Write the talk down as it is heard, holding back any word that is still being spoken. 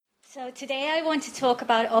So today I want to talk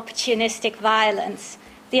about opportunistic violence,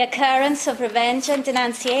 the occurrence of revenge and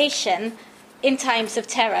denunciation in times of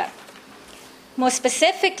terror. More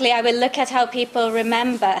specifically, I will look at how people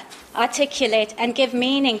remember, articulate, and give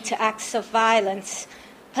meaning to acts of violence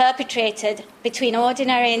perpetrated between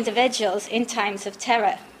ordinary individuals in times of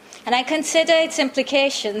terror. And I consider its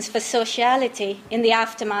implications for sociality in the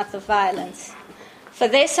aftermath of violence. For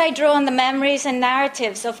this, I draw on the memories and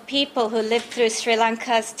narratives of people who lived through Sri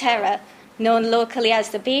Lanka's terror, known locally as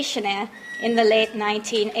the Bhishana, in the late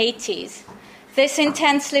 1980s. This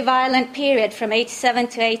intensely violent period from 87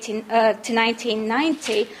 to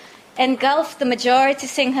 1990 engulfed the majority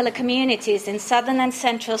Sinhala communities in southern and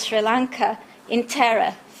central Sri Lanka in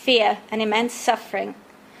terror, fear, and immense suffering.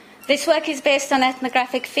 This work is based on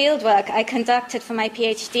ethnographic fieldwork I conducted for my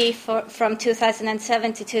PhD from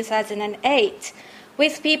 2007 to 2008,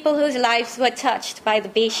 with people whose lives were touched by the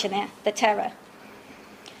Bhishana, the terror.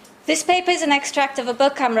 This paper is an extract of a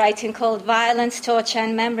book I'm writing called Violence, Torture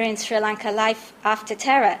and Memory in Sri Lanka, Life After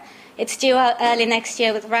Terror. It's due out early next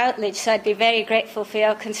year with Routledge, so I'd be very grateful for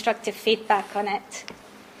your constructive feedback on it.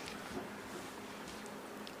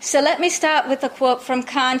 So let me start with a quote from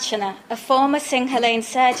Kanchana, a former Sinhala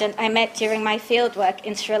insurgent I met during my fieldwork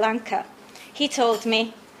in Sri Lanka. He told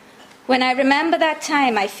me, "When I remember that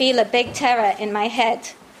time, I feel a big terror in my head.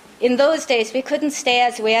 In those days, we couldn't stay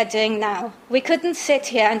as we are doing now. We couldn't sit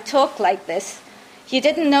here and talk like this. You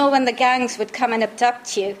didn't know when the gangs would come and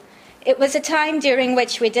abduct you. It was a time during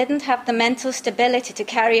which we didn't have the mental stability to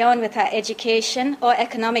carry on with our education or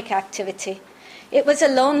economic activity. It was a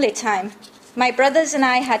lonely time. My brothers and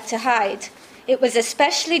I had to hide. It was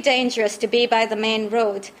especially dangerous to be by the main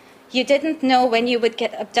road. You didn't know when you would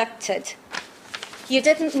get abducted. You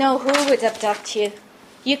didn't know who would abduct you.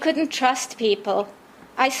 You couldn't trust people.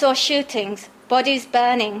 I saw shootings, bodies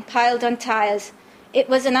burning, piled on tires. It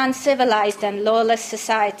was an uncivilized and lawless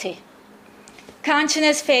society."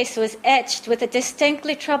 Kanchana's face was etched with a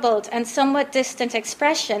distinctly troubled and somewhat distant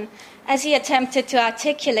expression as he attempted to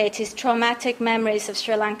articulate his traumatic memories of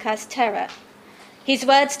Sri Lanka's terror. His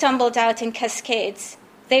words tumbled out in cascades.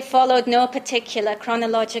 They followed no particular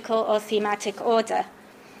chronological or thematic order.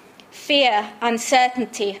 Fear,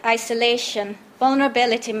 uncertainty, isolation,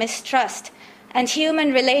 vulnerability, mistrust, and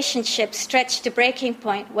human relationships stretched to breaking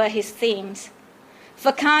point were his themes.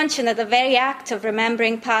 For Kanchana, the very act of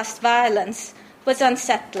remembering past violence was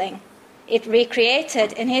unsettling. It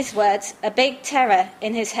recreated, in his words, a big terror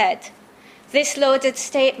in his head. This loaded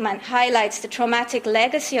statement highlights the traumatic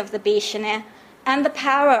legacy of the Bhishana and the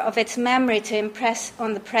power of its memory to impress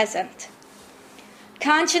on the present.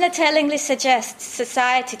 Kanchana tellingly suggests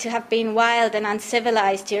society to have been wild and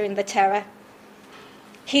uncivilized during the terror.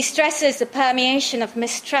 He stresses the permeation of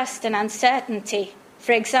mistrust and uncertainty,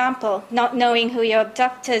 for example, not knowing who your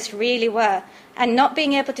abductors really were and not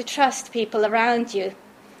being able to trust people around you.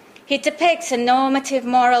 He depicts a normative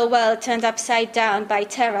moral world turned upside down by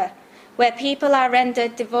terror, where people are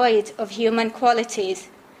rendered devoid of human qualities.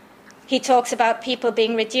 He talks about people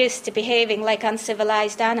being reduced to behaving like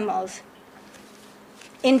uncivilized animals.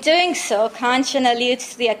 In doing so, Kanchana alludes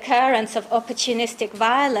to the occurrence of opportunistic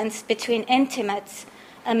violence between intimates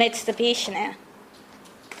amidst the Bhishana.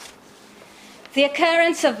 The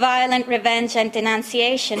occurrence of violent revenge and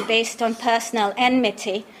denunciation based on personal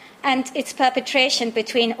enmity and its perpetration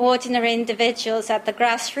between ordinary individuals at the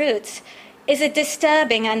grassroots is a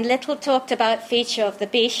disturbing and little talked about feature of the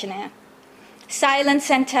Bhishana.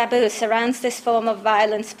 Silence and taboo surrounds this form of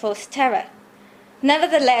violence post-terror.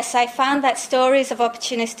 Nevertheless, I found that stories of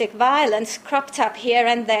opportunistic violence cropped up here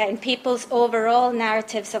and there in people's overall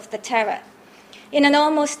narratives of the terror, in an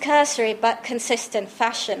almost cursory but consistent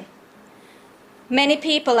fashion. Many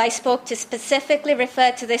people I spoke to specifically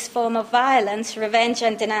referred to this form of violence, revenge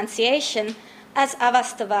and denunciation, as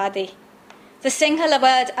avastavadi. The Sinhala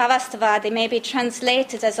word avastavadi may be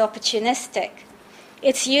translated as opportunistic.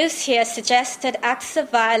 Its use here suggested acts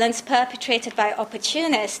of violence perpetrated by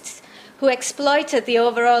opportunists who exploited the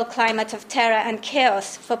overall climate of terror and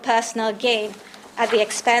chaos for personal gain at the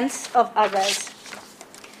expense of others.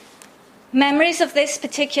 Memories of this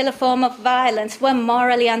particular form of violence were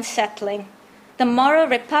morally unsettling. The moral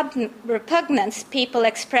repugnance people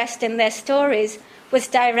expressed in their stories was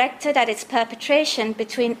directed at its perpetration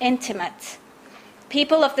between intimates,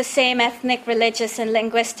 people of the same ethnic, religious, and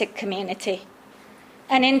linguistic community.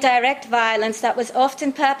 An indirect violence that was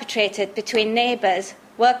often perpetrated between neighbors,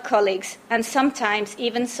 work colleagues, and sometimes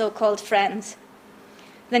even so-called friends.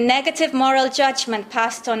 The negative moral judgment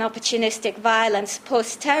passed on opportunistic violence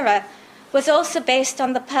post-terror was also based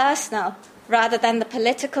on the personal rather than the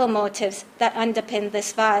political motives that underpin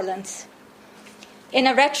this violence. In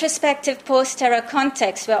a retrospective post-terror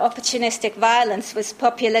context where opportunistic violence was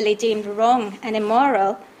popularly deemed wrong and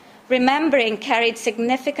immoral, remembering carried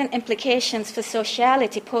significant implications for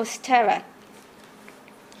sociality post-terror.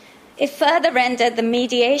 It further rendered the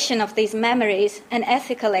mediation of these memories an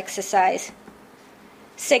ethical exercise.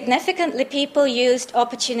 Significantly, people used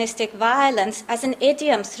opportunistic violence as an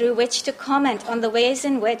idiom through which to comment on the ways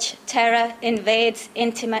in which terror invades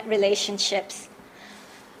intimate relationships.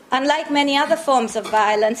 Unlike many other forms of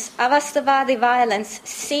violence, Avasthawadi violence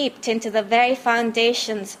seeped into the very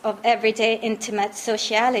foundations of everyday intimate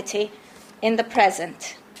sociality in the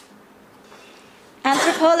present.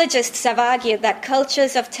 Anthropologists have argued that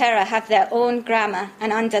cultures of terror have their own grammar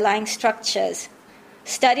and underlying structures.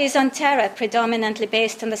 Studies on terror, predominantly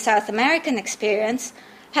based on the South American experience,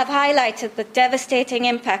 have highlighted the devastating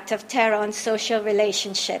impact of terror on social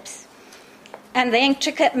relationships and the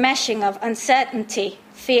intricate meshing of uncertainty,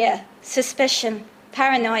 fear, suspicion,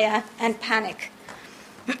 paranoia, and panic.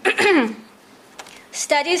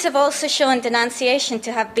 Studies have also shown denunciation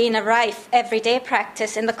to have been a rife, everyday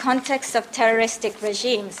practice in the context of terroristic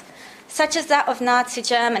regimes, such as that of Nazi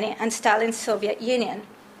Germany and Stalin's Soviet Union.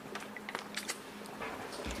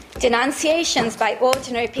 Denunciations by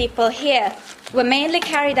ordinary people here were mainly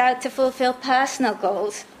carried out to fulfill personal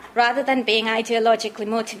goals rather than being ideologically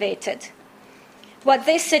motivated. What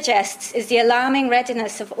this suggests is the alarming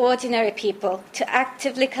readiness of ordinary people to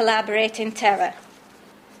actively collaborate in terror.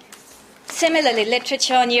 Similarly,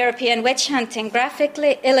 literature on European witch hunting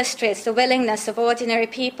graphically illustrates the willingness of ordinary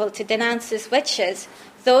people to denounce as witches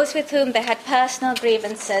those with whom they had personal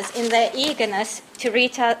grievances in their eagerness to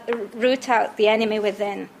root out the enemy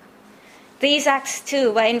within. These acts,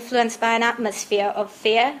 too, were influenced by an atmosphere of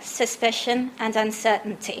fear, suspicion, and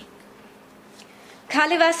uncertainty.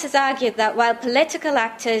 Kalivas has argued that while political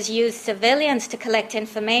actors use civilians to collect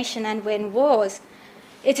information and win wars,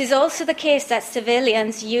 it is also the case that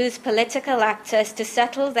civilians use political actors to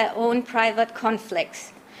settle their own private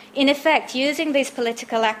conflicts, in effect using these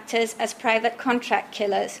political actors as private contract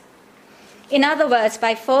killers. In other words,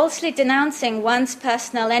 by falsely denouncing one's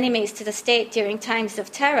personal enemies to the state during times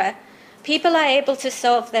of terror, people are able to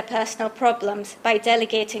solve their personal problems by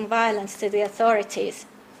delegating violence to the authorities.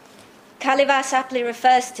 Kalivas aptly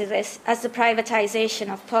refers to this as the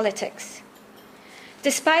privatization of politics.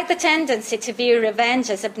 Despite the tendency to view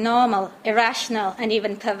revenge as abnormal, irrational, and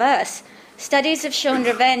even perverse, studies have shown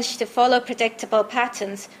revenge to follow predictable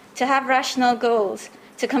patterns, to have rational goals,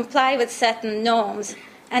 to comply with certain norms,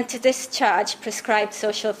 and to discharge prescribed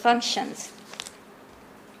social functions.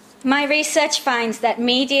 My research finds that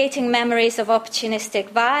mediating memories of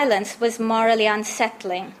opportunistic violence was morally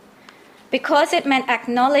unsettling, because it meant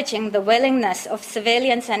acknowledging the willingness of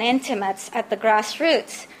civilians and intimates at the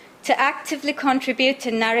grassroots to actively contribute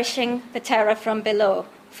to nourishing the terror from below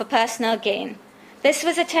for personal gain. This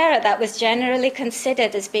was a terror that was generally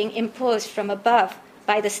considered as being imposed from above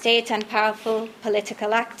by the state and powerful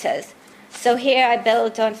political actors. So here I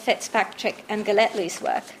build on Fitzpatrick and Golightly's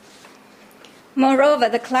work. Moreover,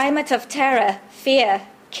 the climate of terror, fear,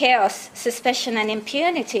 chaos, suspicion, and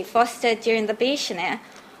impunity fostered during the Bhishana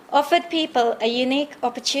offered people a unique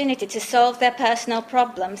opportunity to solve their personal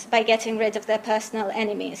problems by getting rid of their personal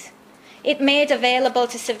enemies. It made available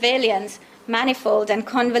to civilians manifold and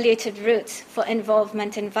convoluted routes for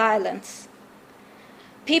involvement in violence.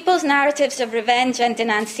 People's narratives of revenge and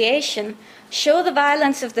denunciation show the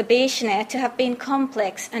violence of the Bhishana to have been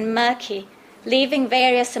complex and murky, leaving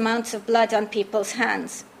various amounts of blood on people's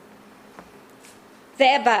hands.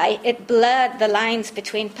 Thereby, it blurred the lines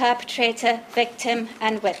between perpetrator, victim,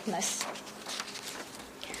 and witness.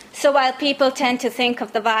 So while people tend to think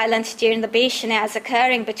of the violence during the Bhishana as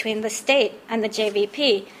occurring between the state and the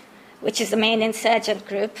JVP, which is the main insurgent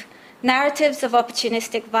group, narratives of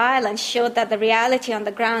opportunistic violence showed that the reality on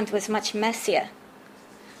the ground was much messier.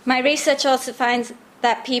 My research also finds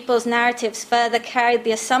that people's narratives further carried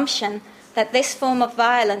the assumption that this form of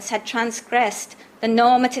violence had transgressed the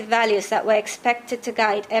normative values that were expected to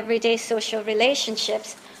guide everyday social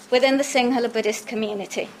relationships within the Sinhala Buddhist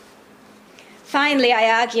community. Finally,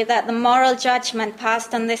 I argue that the moral judgment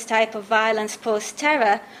passed on this type of violence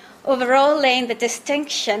post-terror overall lay in the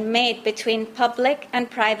distinction made between public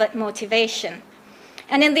and private motivation,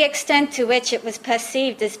 and in the extent to which it was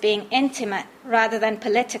perceived as being intimate rather than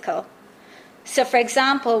political. So, for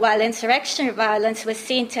example, while insurrectionary violence was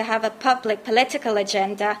seen to have a public political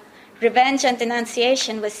agenda, revenge and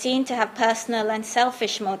denunciation was seen to have personal and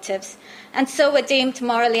selfish motives, and so were deemed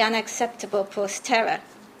morally unacceptable post-terror.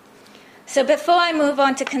 So before I move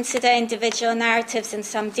on to consider individual narratives in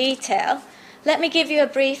some detail, Let me give you a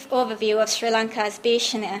brief overview of Sri Lanka's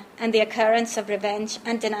Bhishana and the occurrence of revenge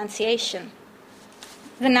and denunciation.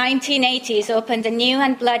 The 1980s opened a new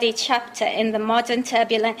and bloody chapter in the modern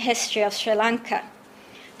turbulent history of Sri Lanka.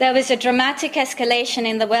 There was a dramatic escalation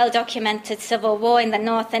in the well-documented civil war in the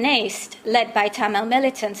north and east, led by Tamil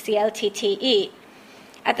militants, the LTTE.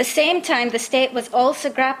 At the same time, the state was also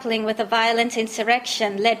grappling with a violent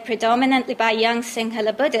insurrection led predominantly by young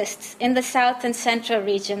Sinhala Buddhists in the south and central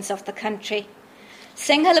regions of the country.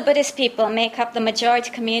 Sinhala Buddhist people make up the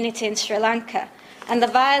majority community in Sri Lanka, and the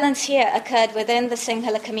violence here occurred within the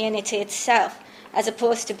Sinhala community itself, as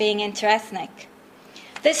opposed to being interethnic.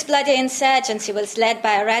 This bloody insurgency was led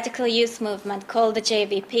by a radical youth movement called the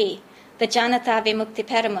JVP, the Janata Vimukti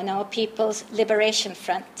Peramuna, or People's Liberation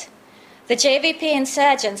Front. The JVP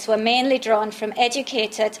insurgents were mainly drawn from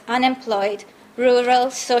educated, unemployed, rural,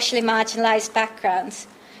 socially marginalized backgrounds.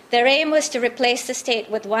 Their aim was to replace the state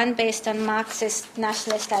with one based on Marxist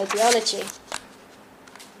nationalist ideology.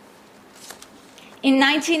 In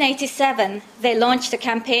 1987, they launched a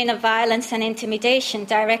campaign of violence and intimidation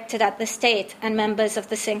directed at the state and members of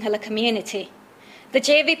the Sinhala community. The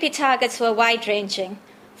JVP targets were wide-ranging,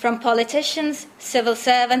 from politicians, civil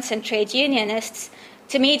servants and trade unionists,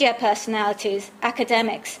 to media personalities,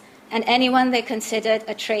 academics, and anyone they considered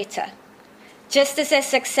a traitor. Just as their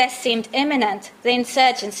success seemed imminent, the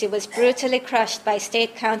insurgency was brutally crushed by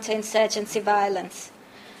state counterinsurgency violence.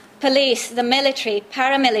 Police, the military,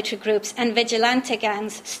 paramilitary groups, and vigilante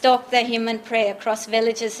gangs stalked their human prey across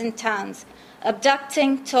villages and towns,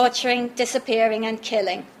 abducting, torturing, disappearing, and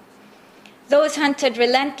killing. Those hunted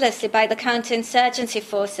relentlessly by the counterinsurgency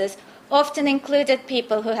forces often included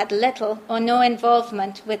people who had little or no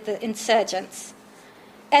involvement with the insurgents.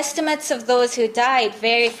 Estimates of those who died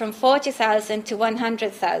vary from 40,000 to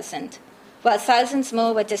 100,000, while thousands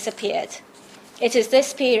more were disappeared. It is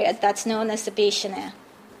this period that's known as the Bhishana.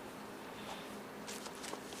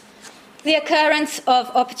 The occurrence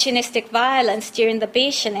of opportunistic violence during the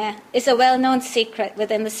Bhishana is a well-known secret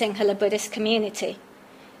within the Sinhala Buddhist community.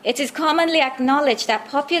 It is commonly acknowledged at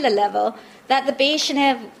popular level that the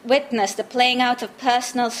Bhishana witnessed the playing out of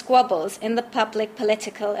personal squabbles in the public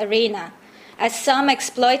political arena, as some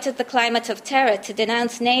exploited the climate of terror to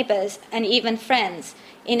denounce neighbours and even friends,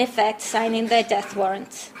 in effect signing their death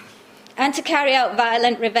warrants, and to carry out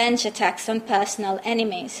violent revenge attacks on personal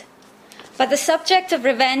enemies. But the subject of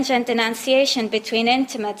revenge and denunciation between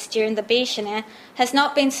intimates during the Bhishana has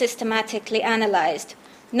not been systematically analysed,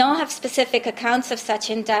 nor have specific accounts of such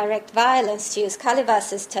indirect violence, to use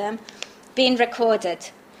Kalivasa's term, been recorded.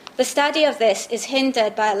 The study of this is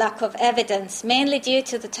hindered by a lack of evidence, mainly due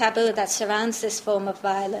to the taboo that surrounds this form of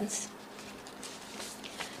violence.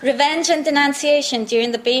 Revenge and denunciation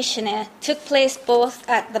during the Bhishana took place both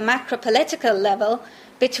at the macro-political level,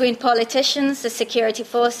 between politicians, the security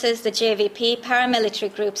forces, the JVP,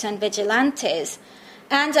 paramilitary groups and vigilantes,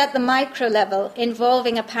 and at the micro level,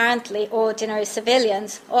 involving apparently ordinary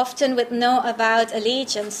civilians, often with no avowed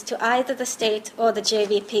allegiance to either the state or the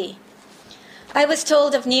JVP. I was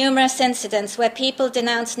told of numerous incidents where people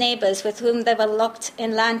denounced neighbours with whom they were locked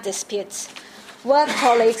in land disputes, work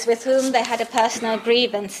colleagues with whom they had a personal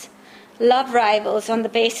grievance, love rivals on the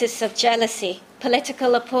basis of jealousy,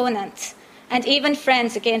 political opponents, and even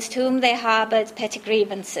friends against whom they harboured petty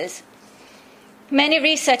grievances. Many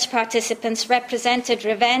research participants represented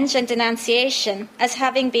revenge and denunciation as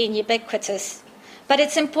having been ubiquitous, but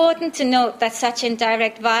it's important to note that such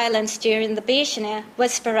indirect violence during the Bhishana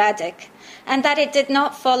was sporadic, and that it did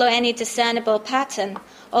not follow any discernible pattern,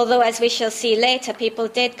 although, as we shall see later, people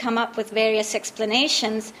did come up with various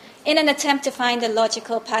explanations in an attempt to find a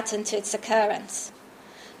logical pattern to its occurrence.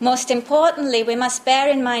 Most importantly, we must bear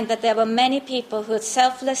in mind that there were many people who had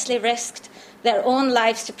selflessly risked their own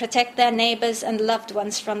lives to protect their neighbours and loved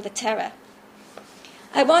ones from the terror.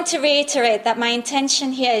 I want to reiterate that my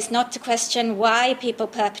intention here is not to question why people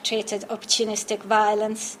perpetrated opportunistic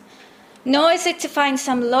violence, nor is it to find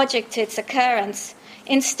some logic to its occurrence.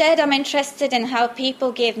 Instead, I'm interested in how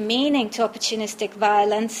people gave meaning to opportunistic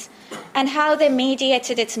violence and how they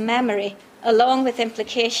mediated its memory, along with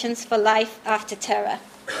implications for life after terror.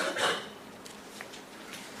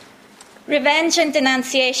 Revenge and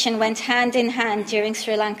denunciation went hand in hand during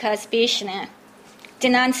Sri Lanka's Bhishana.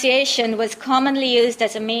 Denunciation was commonly used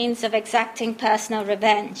as a means of exacting personal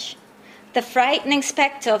revenge. The frightening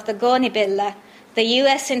spectre of the Gonibilla, the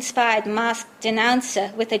US-inspired masked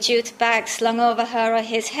denouncer with a jute bag slung over her or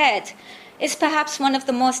his head, is perhaps one of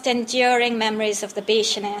the most enduring memories of the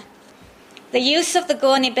Bhishana. The use of the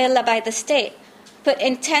Gonibilla by the state put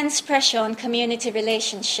intense pressure on community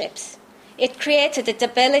relationships. It created a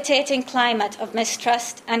debilitating climate of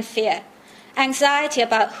mistrust and fear, Anxiety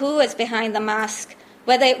about who was behind the mask,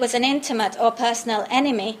 whether it was an intimate or personal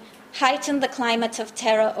enemy, heightened the climate of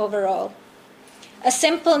terror overall. A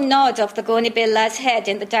simple nod of the Goni Billa's head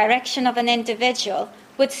in the direction of an individual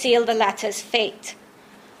would seal the latter's fate.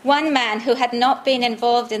 One man who had not been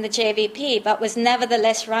involved in the JVP but was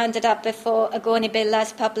nevertheless rounded up before a Goni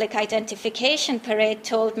Billa's public identification parade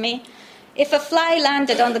told me, if a fly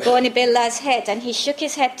landed on the Goni Billa's head and he shook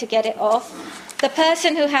his head to get it off, the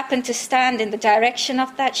person who happened to stand in the direction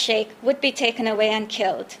of that shake would be taken away and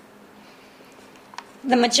killed.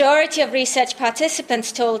 The majority of research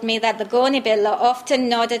participants told me that the Goni Billa often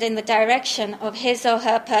nodded in the direction of his or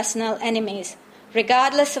her personal enemies,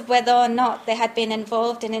 regardless of whether or not they had been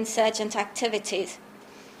involved in insurgent activities.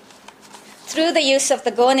 Through the use of the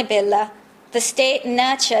Goni Billa, the state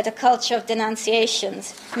nurtured a culture of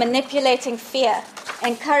denunciations, manipulating fear,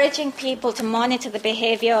 encouraging people to monitor the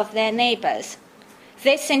behavior of their neighbors.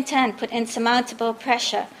 This, in turn, put insurmountable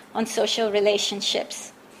pressure on social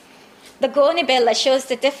relationships. The Goni Billa shows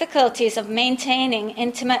the difficulties of maintaining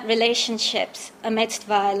intimate relationships amidst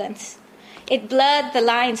violence. It blurred the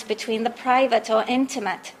lines between the private or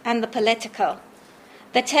intimate and the political.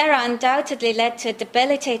 The terror undoubtedly led to a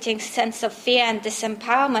debilitating sense of fear and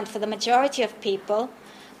disempowerment for the majority of people,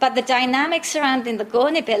 but the dynamics surrounding the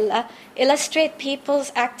Goni Billa illustrate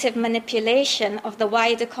people's active manipulation of the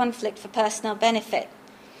wider conflict for personal benefit.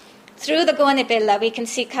 Through the Goni Billa, we can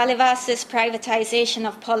see Kalivas's privatization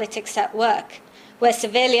of politics at work, where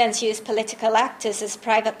civilians use political actors as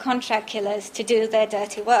private contract killers to do their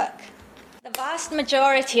dirty work. The vast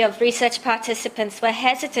majority of research participants were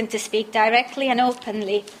hesitant to speak directly and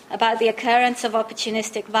openly about the occurrence of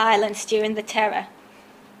opportunistic violence during the terror.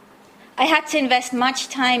 I had to invest much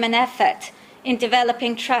time and effort in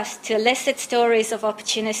developing trust to elicit stories of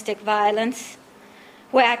opportunistic violence.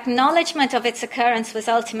 Where acknowledgement of its occurrence was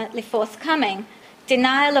ultimately forthcoming,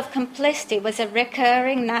 denial of complicity was a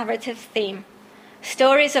recurring narrative theme.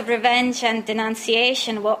 Stories of revenge and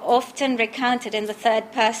denunciation were often recounted in the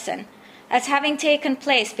third person, as having taken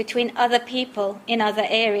place between other people in other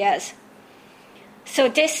areas. So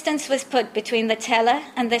distance was put between the teller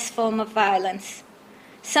and this form of violence.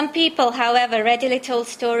 Some people, however, readily told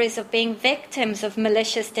stories of being victims of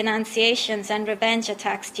malicious denunciations and revenge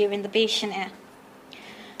attacks during the Bhishania.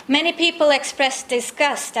 Many people expressed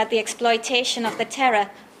disgust at the exploitation of the terror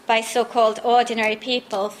by so-called ordinary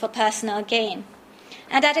people for personal gain,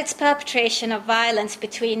 and at its perpetration of violence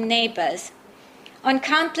between neighbors. On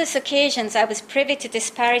countless occasions, I was privy to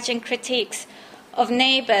disparaging critiques of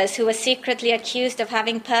neighbors who were secretly accused of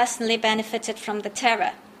having personally benefited from the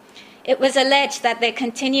terror. It was alleged that they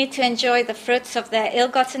continued to enjoy the fruits of their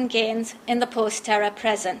ill-gotten gains in the post-terror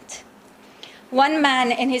present. One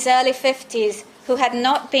man in his early 50s, who had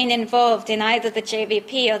not been involved in either the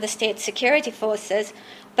JVP or the state security forces,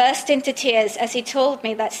 burst into tears as he told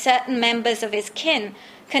me that certain members of his kin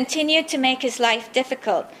continued to make his life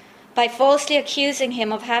difficult by falsely accusing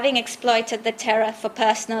him of having exploited the terror for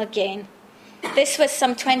personal gain. This was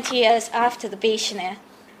some 20 years after the Bhishania.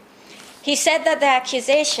 He said that the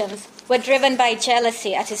accusations were driven by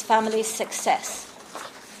jealousy at his family's success.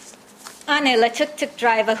 Anil, a tuk-tuk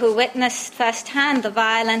driver who witnessed firsthand the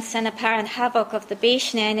violence and apparent havoc of the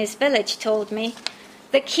Bhishania in his village, told me,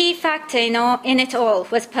 the key factor in it all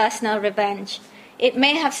was personal revenge. It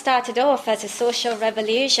may have started off as a social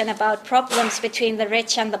revolution about problems between the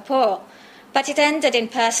rich and the poor, but it ended in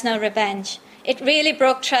personal revenge. It really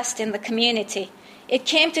broke trust in the community. It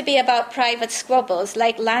came to be about private squabbles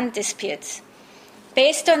like land disputes.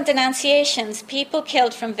 Based on denunciations, people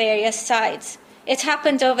killed from various sides. It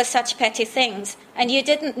happened over such petty things, and you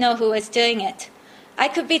didn't know who was doing it. I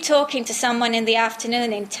could be talking to someone in the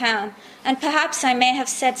afternoon in town, and perhaps I may have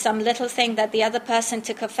said some little thing that the other person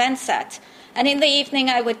took offense at, and in the evening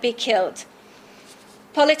I would be killed.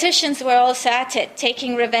 Politicians were also at it,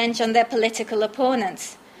 taking revenge on their political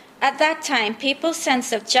opponents. At that time, people's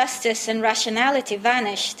sense of justice and rationality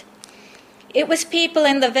vanished. It was people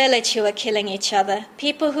in the village who were killing each other,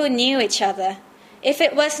 people who knew each other. If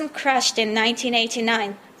it wasn't crushed in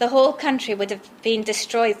 1989, the whole country would have been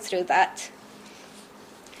destroyed through that.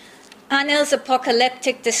 Anil's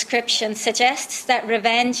apocalyptic description suggests that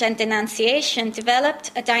revenge and denunciation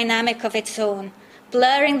developed a dynamic of its own,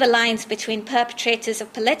 blurring the lines between perpetrators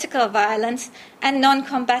of political violence and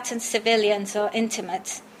non-combatant civilians or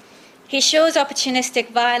intimates. He shows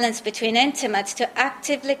opportunistic violence between intimates to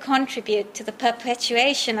actively contribute to the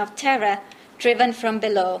perpetuation of terror driven from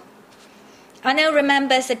below. Anil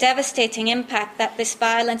remembers the devastating impact that this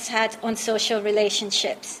violence had on social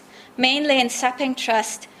relationships, mainly in sapping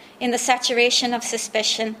trust, in the saturation of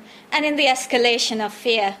suspicion, and in the escalation of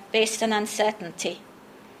fear based on uncertainty.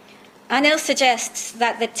 Anil suggests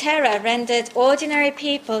that the terror rendered ordinary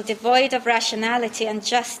people devoid of rationality and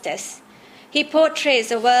justice. He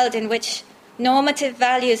portrays a world in which normative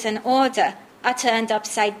values and order are turned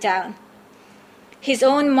upside down. His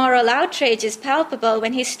own moral outrage is palpable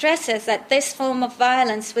when he stresses that this form of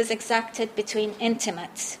violence was exacted between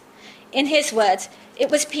intimates. In his words,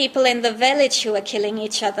 it was people in the village who were killing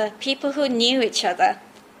each other, people who knew each other.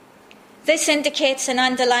 This indicates an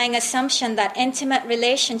underlying assumption that intimate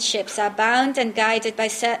relationships are bound and guided by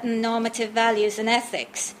certain normative values and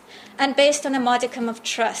ethics, and based on a modicum of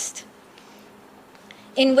trust.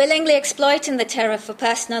 In willingly exploiting the terror for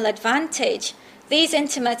personal advantage, these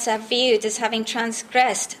intimates are viewed as having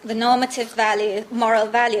transgressed the normative moral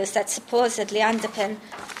values that supposedly underpin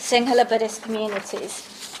Sinhala Buddhist communities.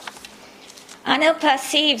 Anil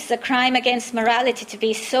perceives the crime against morality to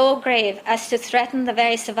be so grave as to threaten the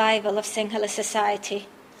very survival of Sinhala society.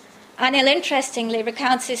 Anil interestingly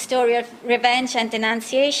recounts his story of revenge and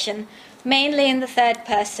denunciation, mainly in the third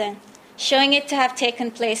person, showing it to have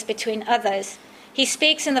taken place between others. He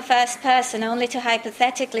speaks in the first person only to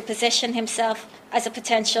hypothetically position himself as a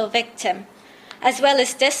potential victim. As well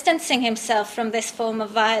as distancing himself from this form of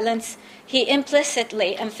violence, he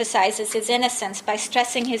implicitly emphasizes his innocence by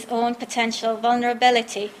stressing his own potential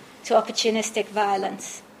vulnerability to opportunistic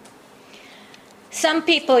violence. Some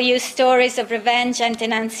people use stories of revenge and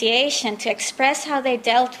denunciation to express how they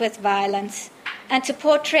dealt with violence and to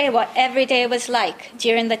portray what every day was like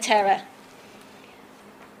during the terror.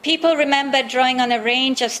 People remember drawing on a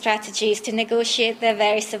range of strategies to negotiate their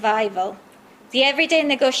very survival. The everyday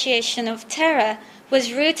negotiation of terror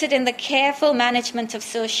was rooted in the careful management of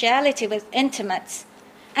sociality with intimates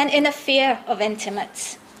and in a fear of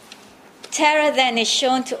intimates. Terror then is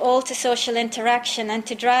shown to alter social interaction and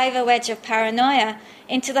to drive a wedge of paranoia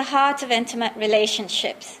into the heart of intimate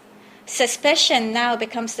relationships. Suspicion now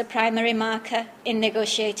becomes the primary marker in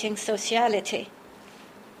negotiating sociality.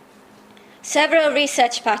 Several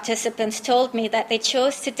research participants told me that they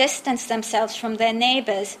chose to distance themselves from their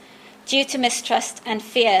neighbours due to mistrust and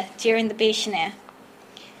fear during the Bhishna.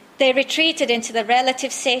 They retreated into the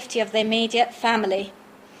relative safety of their immediate family.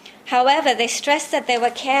 However, they stressed that they were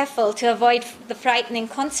careful to avoid the frightening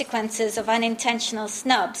consequences of unintentional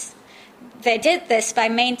snubs. They did this by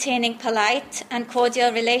maintaining polite and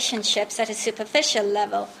cordial relationships at a superficial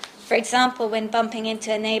level, for example, when bumping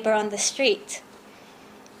into a neighbour on the street.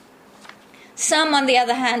 Some, on the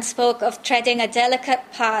other hand, spoke of treading a delicate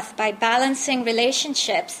path by balancing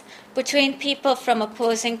relationships between people from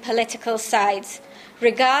opposing political sides,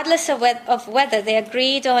 regardless of whether they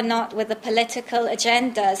agreed or not with the political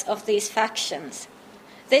agendas of these factions.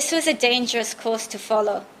 This was a dangerous course to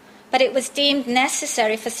follow, but it was deemed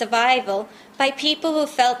necessary for survival by people who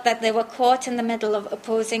felt that they were caught in the middle of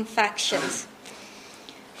opposing factions.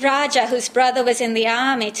 Raja, whose brother was in the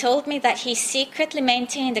army, told me that he secretly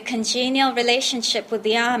maintained a congenial relationship with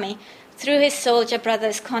the army through his soldier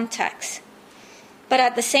brother's contacts. But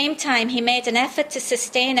at the same time, he made an effort to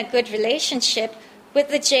sustain a good relationship with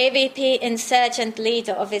the JVP insurgent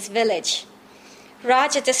leader of his village.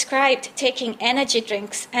 Raja described taking energy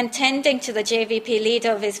drinks and tending to the JVP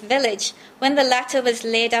leader of his village when the latter was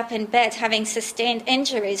laid up in bed having sustained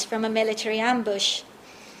injuries from a military ambush.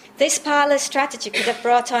 This parlous strategy could have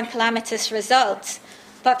brought on calamitous results,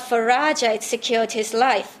 but for Raja it secured his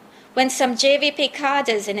life. When some JVP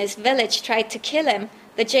cadres in his village tried to kill him,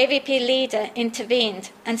 the JVP leader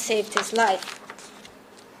intervened and saved his life.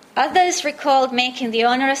 Others recalled making the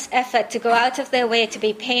onerous effort to go out of their way to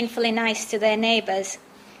be painfully nice to their neighbours.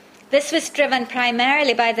 This was driven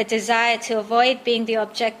primarily by the desire to avoid being the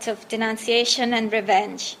object of denunciation and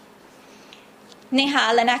revenge.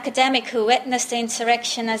 Nihal, an academic who witnessed the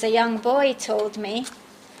insurrection as a young boy, told me,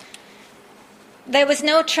 "There was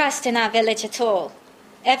no trust in our village at all.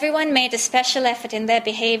 Everyone made a special effort in their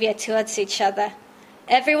behaviour towards each other.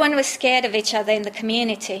 Everyone was scared of each other in the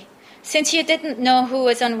community. Since you didn't know who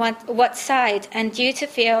was on what side, and due to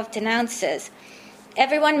fear of denouncers,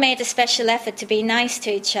 everyone made a special effort to be nice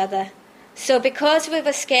to each other. So because we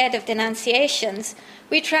were scared of denunciations,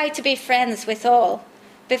 we tried to be friends with all.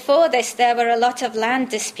 Before this, there were a lot of land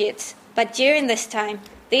disputes, but during this time,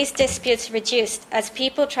 these disputes reduced as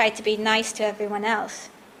people tried to be nice to everyone else."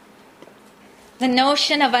 The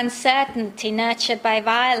notion of uncertainty nurtured by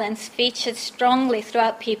violence featured strongly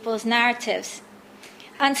throughout people's narratives.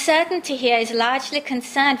 Uncertainty here is largely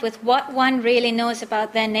concerned with what one really knows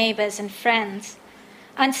about their neighbours and friends.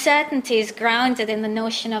 Uncertainty is grounded in the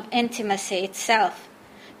notion of intimacy itself.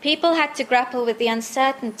 People had to grapple with the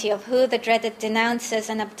uncertainty of who the dreaded denouncers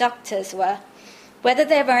and abductors were. whether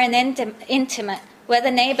they were intimate,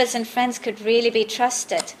 whether neighbours and friends could really be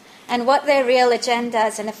trusted, and what their real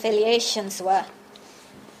agendas and affiliations were.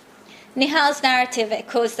 Nihal's narrative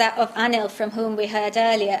echoes that of Anil, from whom we heard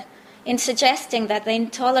earlier, in suggesting that the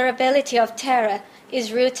intolerability of terror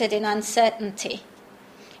is rooted in uncertainty,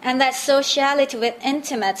 and that sociality with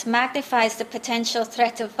intimates magnifies the potential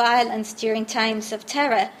threat of violence during times of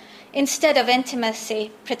terror, instead of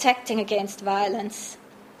intimacy protecting against violence.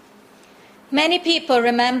 Many people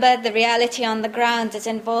remember the reality on the ground as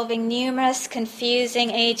involving numerous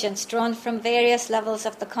confusing agents drawn from various levels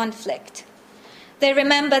of the conflict. They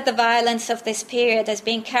remember the violence of this period as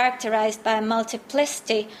being characterized by a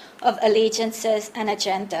multiplicity of allegiances and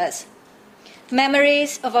agendas.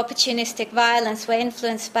 Memories of opportunistic violence were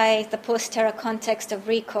influenced by the post-terror context of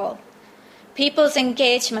recall. People's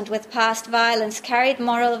engagement with past violence carried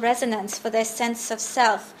moral resonance for their sense of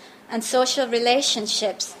self and social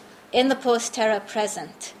relationships in the post-terror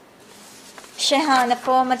present. Shehan, a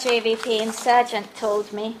former JVP insurgent,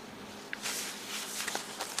 told me,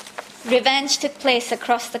 revenge took place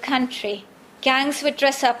across the country. Gangs would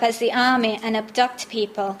dress up as the army and abduct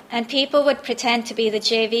people, and people would pretend to be the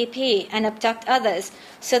JVP and abduct others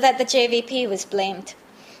so that the JVP was blamed.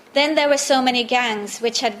 Then there were so many gangs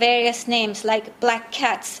which had various names like Black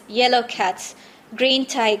Cats, Yellow Cats, Green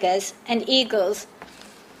Tigers, and Eagles.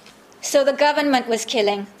 So the government was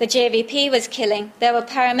killing, the JVP was killing, there were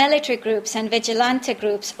paramilitary groups and vigilante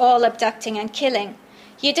groups all abducting and killing.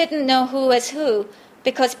 You didn't know who was who,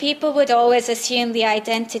 because people would always assume the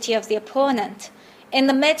identity of the opponent. In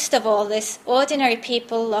the midst of all this, ordinary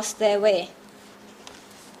people lost their way.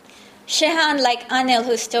 Shehan, like Anil,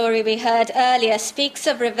 whose story we heard earlier, speaks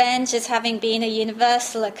of revenge as having been a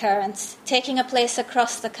universal occurrence, taking a place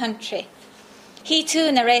across the country. He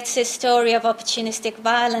too narrates his story of opportunistic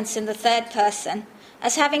violence in the third person,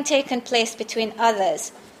 as having taken place between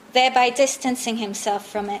others, thereby distancing himself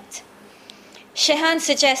from it. Shehan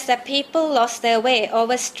suggests that people lost their way or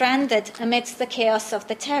were stranded amidst the chaos of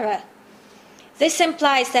the terror. This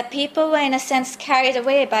implies that people were in a sense carried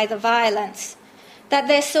away by the violence, that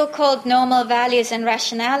their so-called normal values and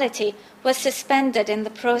rationality was suspended in the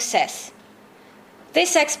process.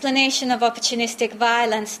 This explanation of opportunistic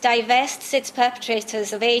violence divests its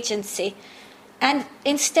perpetrators of agency and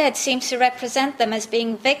instead seems to represent them as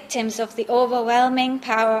being victims of the overwhelming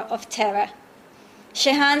power of terror.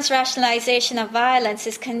 Shehan's rationalization of violence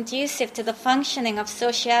is conducive to the functioning of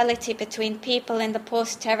sociality between people in the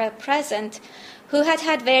post-terror present who had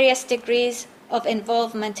had various degrees of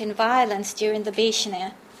involvement in violence during the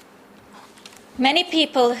Bhishna. Many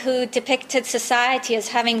people who depicted society as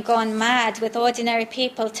having gone mad with ordinary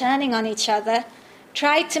people turning on each other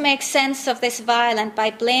tried to make sense of this violence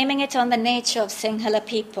by blaming it on the nature of Sinhala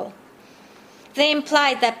people. They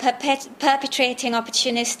implied that perpetrating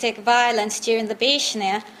opportunistic violence during the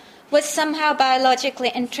Bhishna was somehow biologically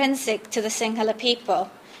intrinsic to the Sinhala people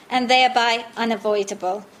and thereby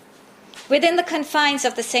unavoidable. Within the confines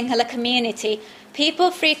of the Sinhala community, people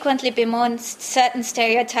frequently bemoan certain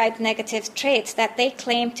stereotyped negative traits that they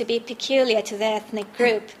claim to be peculiar to their ethnic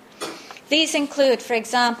group. These include, for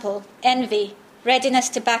example, envy, readiness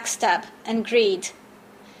to backstab, and greed.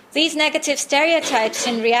 These negative stereotypes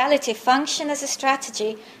in reality function as a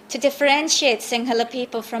strategy to differentiate Sinhala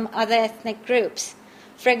people from other ethnic groups.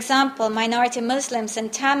 For example, minority Muslims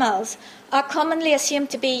and Tamils are commonly assumed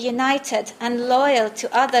to be united and loyal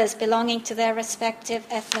to others belonging to their respective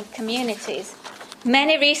ethnic communities.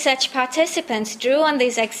 Many research participants drew on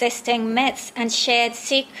these existing myths and shared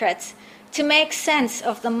secrets to make sense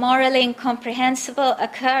of the morally incomprehensible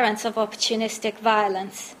occurrence of opportunistic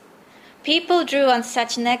violence. People drew on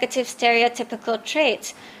such negative stereotypical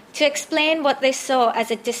traits to explain what they saw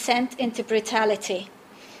as a descent into brutality,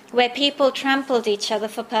 where people trampled each other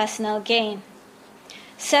for personal gain.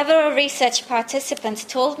 Several research participants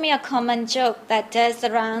told me a common joke that does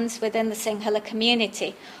the rounds within the Sinhala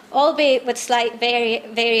community, albeit with slight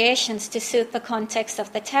variations to suit the context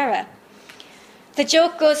of the terror. The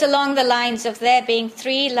joke goes along the lines of there being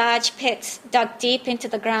 3 large pits dug deep into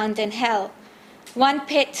the ground in hell. One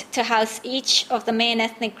pit to house each of the main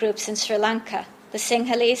ethnic groups in Sri Lanka, the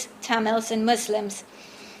Sinhalese, Tamils, and Muslims.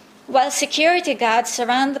 While security guards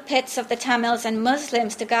surround the pits of the Tamils and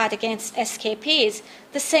Muslims to guard against escapees,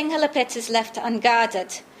 the Sinhala pit is left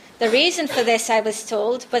unguarded. The reason for this, I was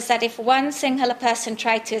told, was that if one Sinhala person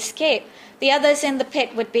tried to escape, the others in the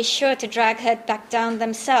pit would be sure to drag her back down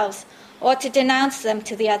themselves or to denounce them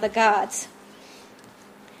to the other guards.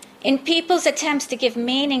 In people's attempts to give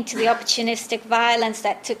meaning to the opportunistic violence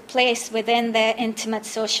that took place within their intimate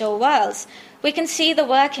social worlds, we can see the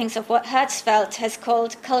workings of what Hertzfeldt has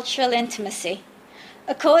called cultural intimacy.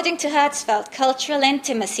 According to Hertzfeld, cultural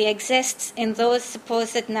intimacy exists in those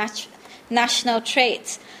supposed national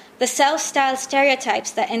traits, the self-styled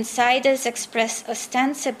stereotypes that insiders express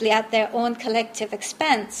ostensibly at their own collective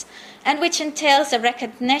expense, and which entails a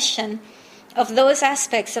recognition of those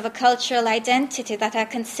aspects of a cultural identity that are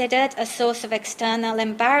considered a source of external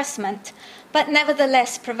embarrassment, but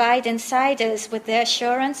nevertheless provide insiders with the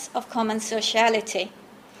assurance of common sociality.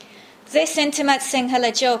 This intimate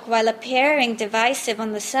Sinhala joke, while appearing divisive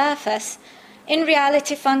on the surface, in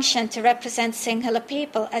reality functioned to represent Sinhala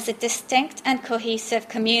people as a distinct and cohesive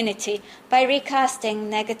community by recasting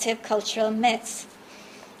negative cultural myths.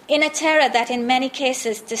 In a terror that in many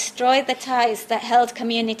cases destroyed the ties that held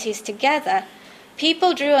communities together,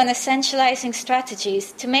 people drew on essentializing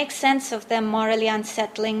strategies to make sense of their morally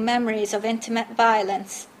unsettling memories of intimate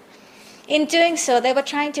violence. In doing so, they were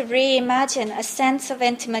trying to reimagine a sense of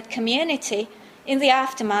intimate community in the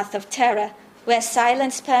aftermath of terror, where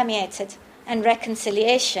silence permeated and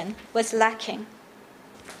reconciliation was lacking.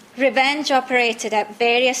 Revenge operated at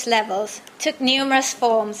various levels, took numerous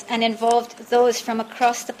forms, and involved those from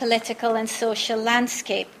across the political and social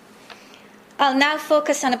landscape. I'll now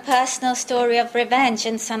focus on a personal story of revenge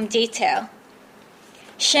in some detail.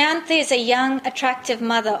 Shanti is a young, attractive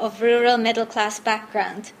mother of rural middle-class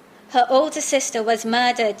background. Her older sister was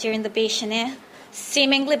murdered during the Bhishania,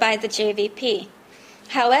 seemingly by the JVP.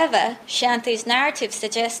 However, Shanti's narrative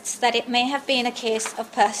suggests that it may have been a case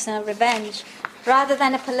of personal revenge, rather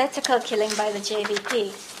than a political killing by the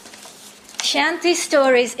JVP. Shanti's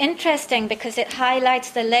story is interesting because it highlights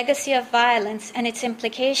the legacy of violence and its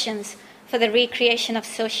implications for the recreation of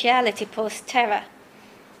sociality post-terror.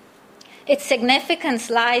 Its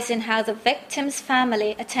significance lies in how the victim's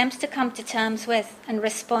family attempts to come to terms with and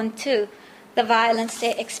respond to the violence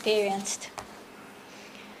they experienced.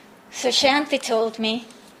 So Shanti told me,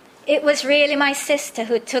 "It was really my sister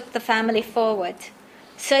who took the family forward.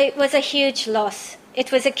 So it was a huge loss.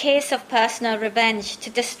 It was a case of personal revenge to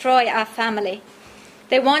destroy our family.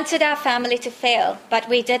 They wanted our family to fail, but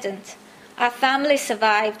we didn't. Our family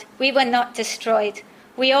survived. We were not destroyed.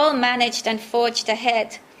 We all managed and forged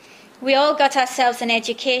ahead. We all got ourselves an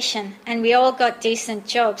education, and we all got decent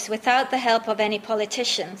jobs without the help of any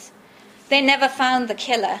politicians. They never found the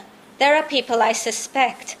killer. There are people I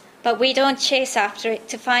suspect, but we don't chase after it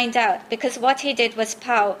to find out, because what he did was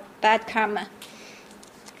pow, bad karma.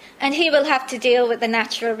 And he will have to deal with the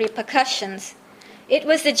natural repercussions. It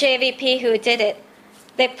was the JVP who did it.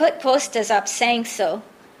 They put posters up saying so.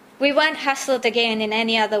 We weren't hassled again in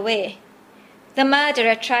any other way. The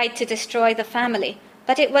murderer tried to destroy the family,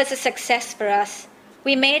 but it was a success for us.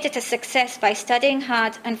 We made it a success by studying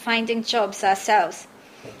hard and finding jobs ourselves.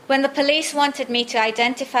 When the police wanted me to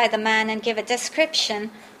identify the man and give a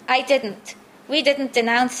description, I didn't. We didn't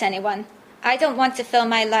denounce anyone. I don't want to fill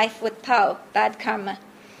my life with pow, bad karma.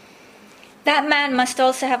 That man must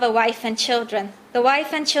also have a wife and children. The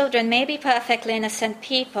wife and children may be perfectly innocent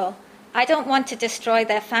people. I don't want to destroy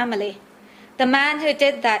their family. The man who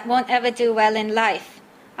did that won't ever do well in life.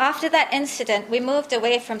 After that incident, we moved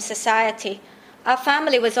away from society. Our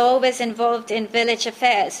family was always involved in village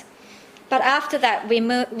affairs. But after that,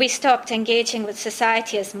 we stopped engaging with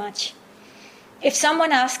society as much. If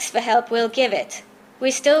someone asks for help, we'll give it. We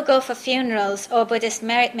still go for funerals or Buddhist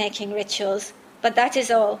merit-making rituals, but that is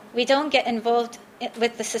all. We don't get involved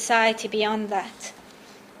with the society beyond that."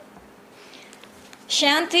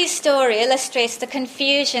 Shanti's story illustrates the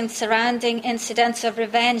confusion surrounding incidents of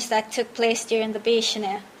revenge that took place during the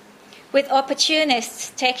Bhishania, with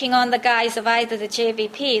opportunists taking on the guise of either the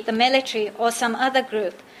JVP, the military, or some other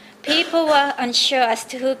group. People were unsure as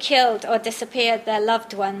to who killed or disappeared their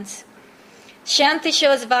loved ones. Shanti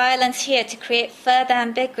shows violence here to create further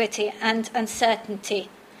ambiguity and uncertainty,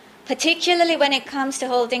 particularly when it comes to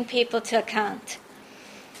holding people to account.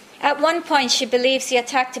 At one point, she believes the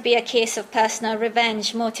attack to be a case of personal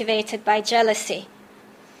revenge motivated by jealousy.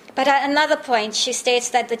 But at another point, she states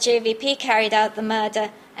that the JVP carried out the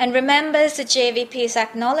murder and remembers the JVP's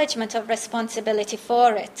acknowledgement of responsibility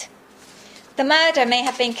for it. The murder may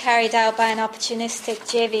have been carried out by an opportunistic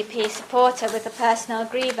JVP supporter with a personal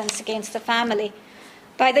grievance against the family,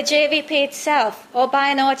 by the JVP itself, or by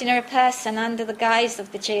an ordinary person under the guise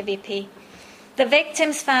of the JVP. The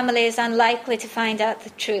victim's family is unlikely to find out the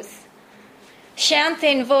truth. Shanti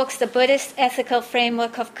invokes the Buddhist ethical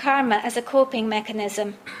framework of karma as a coping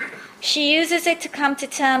mechanism. She uses it to come to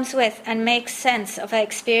terms with and make sense of her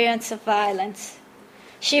experience of violence.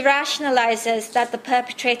 She rationalizes that the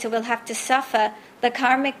perpetrator will have to suffer the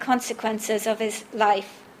karmic consequences of his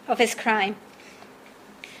life, of his crime.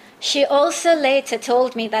 She also later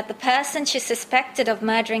told me that the person she suspected of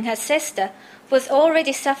murdering her sister was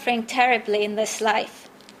already suffering terribly in this life.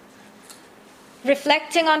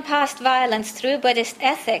 Reflecting on past violence through Buddhist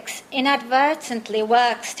ethics inadvertently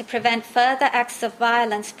works to prevent further acts of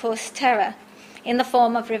violence post-terror in the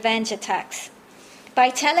form of revenge attacks. By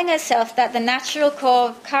telling herself that the natural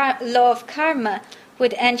core law of karma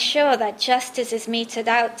would ensure that justice is meted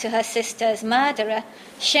out to her sister's murderer,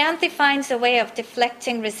 Shayanti finds a way of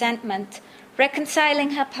deflecting resentment,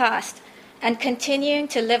 reconciling her past, and continuing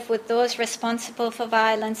to live with those responsible for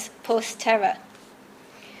violence post-terror.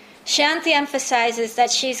 Shayanti emphasizes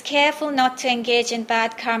that she is careful not to engage in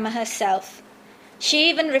bad karma herself. She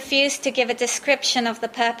even refused to give a description of the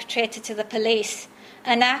perpetrator to the police,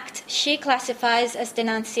 an act she classifies as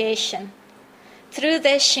denunciation. Through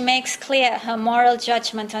this, she makes clear her moral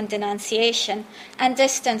judgment on denunciation and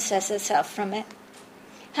distances herself from it.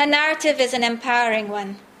 Her narrative is an empowering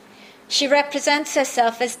one. She represents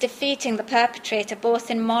herself as defeating the perpetrator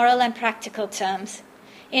both in moral and practical terms.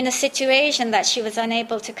 In a situation that she was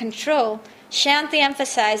unable to control, Shayanti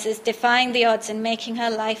emphasizes defying the odds and making her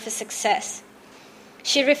life a success.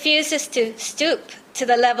 She refuses to stoop to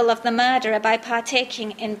the level of the murderer by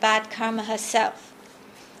partaking in bad karma herself.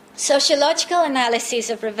 Sociological analyses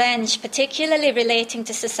of revenge, particularly relating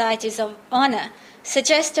to societies of honor,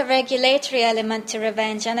 suggest a regulatory element to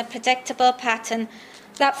revenge and a predictable pattern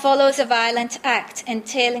that follows a violent act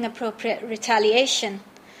entailing appropriate retaliation.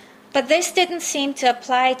 But this didn't seem to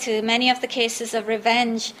apply to many of the cases of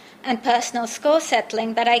revenge and personal score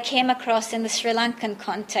settling that I came across in the Sri Lankan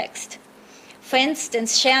context. For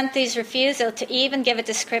instance, Shayanti's refusal to even give a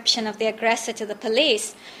description of the aggressor to the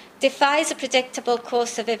police defies a predictable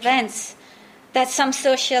course of events that some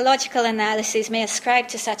sociological analyses may ascribe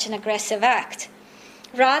to such an aggressive act.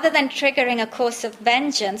 Rather than triggering a course of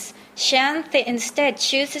vengeance, Shayanti instead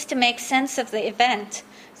chooses to make sense of the event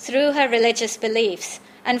through her religious beliefs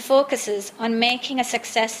and focuses on making a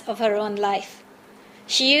success of her own life.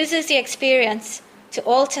 She uses the experience to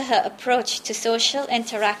alter her approach to social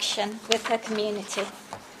interaction with her community.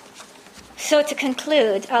 So to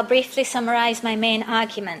conclude, I'll briefly summarize my main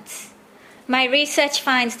arguments. My research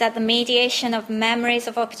finds that the mediation of memories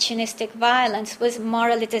of opportunistic violence was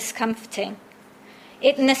morally discomforting.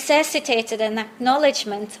 It necessitated an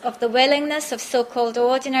acknowledgement of the willingness of so-called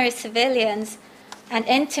ordinary civilians and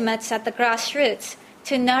intimates at the grassroots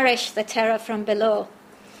to nourish the terror from below,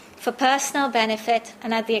 for personal benefit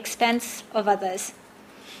and at the expense of others.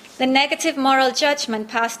 The negative moral judgment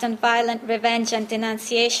passed on violent revenge and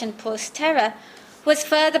denunciation post-terror was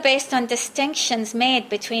further based on distinctions made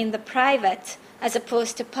between the private as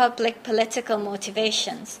opposed to public political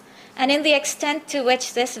motivations, and in the extent to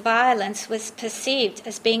which this violence was perceived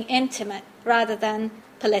as being intimate rather than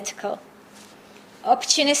political.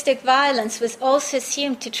 Opportunistic violence was also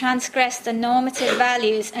assumed to transgress the normative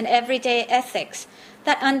values and everyday ethics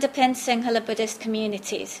that underpin Sinhala Buddhist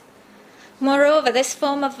communities. Moreover, this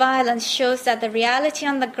form of violence shows that the reality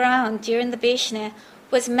on the ground during the Bhishna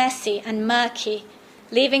was messy and murky,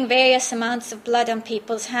 leaving various amounts of blood on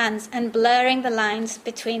people's hands and blurring the lines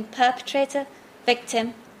between perpetrator,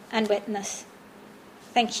 victim, and witness.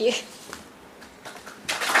 Thank you.